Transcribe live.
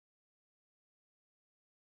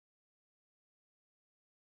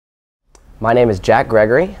My name is Jack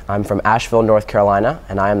Gregory. I'm from Asheville, North Carolina,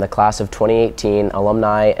 and I am the class of 2018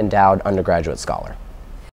 Alumni Endowed Undergraduate Scholar.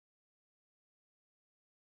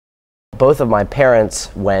 Both of my parents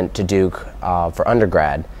went to Duke for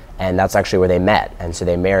undergrad, and that's actually where they met, and so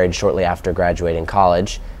they married shortly after graduating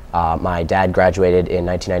college. My dad graduated in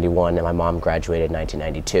 1991 and my mom graduated in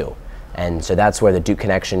 1992. And so that's where the Duke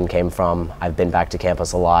connection came from. I've been back to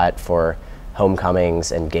campus a lot for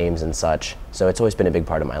homecomings and games and such, so it's always been a big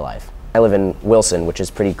part of my life. I live in Wilson, which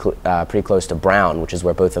is pretty close to Brown, which is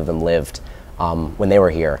where both of them lived when they were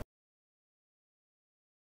here.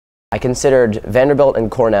 I considered Vanderbilt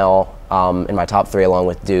and Cornell in my top three along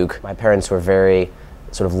with Duke. My parents were very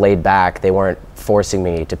sort of laid back. They weren't forcing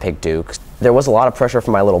me to pick Duke. There was a lot of pressure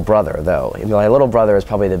from my little brother, though. My little brother is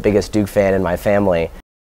probably the biggest Duke fan in my family.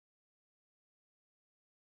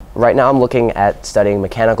 Right now I'm looking at studying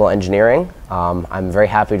mechanical engineering. I'm very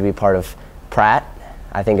happy to be part of Pratt.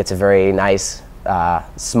 I think it's a very nice,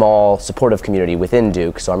 small, supportive community within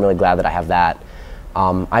Duke, so I'm really glad that I have that.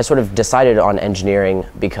 I sort of decided on engineering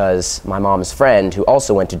because my mom's friend, who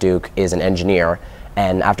also went to Duke, is an engineer,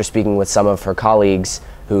 and after speaking with some of her colleagues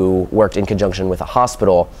who worked in conjunction with a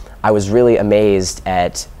hospital, I was really amazed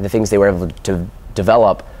at the things they were able to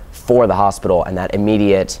develop for the hospital and that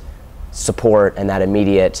immediate support and that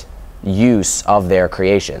immediate use of their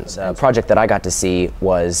creations. A project that I got to see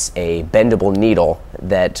was a bendable needle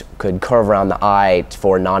that could curve around the eye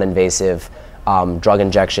for non-invasive drug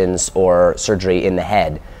injections or surgery in the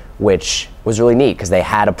head, which was really neat because they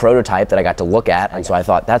had a prototype that I got to look at, and so I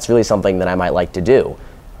thought that's really something that I might like to do,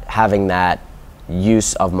 having that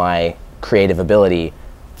use of my creative ability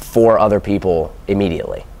for other people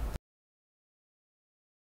immediately.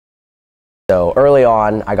 So early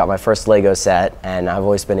on, I got my first Lego set, and I've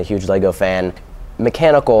always been a huge Lego fan.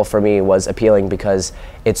 Mechanical for me was appealing because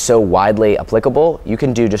it's so widely applicable. You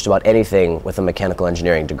can do just about anything with a mechanical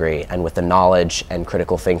engineering degree and with the knowledge and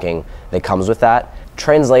critical thinking that comes with that.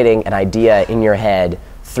 Translating an idea in your head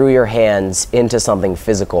through your hands into something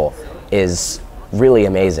physical is really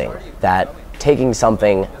amazing. That taking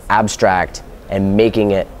something abstract and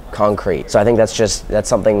making it concrete. So I think that's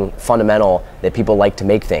something fundamental that people like to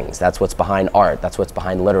make things. That's what's behind art. That's what's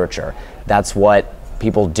behind literature. That's what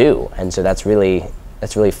people do, and so that's really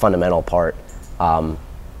a fundamental part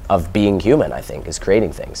of being human, I think, is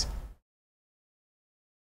creating things.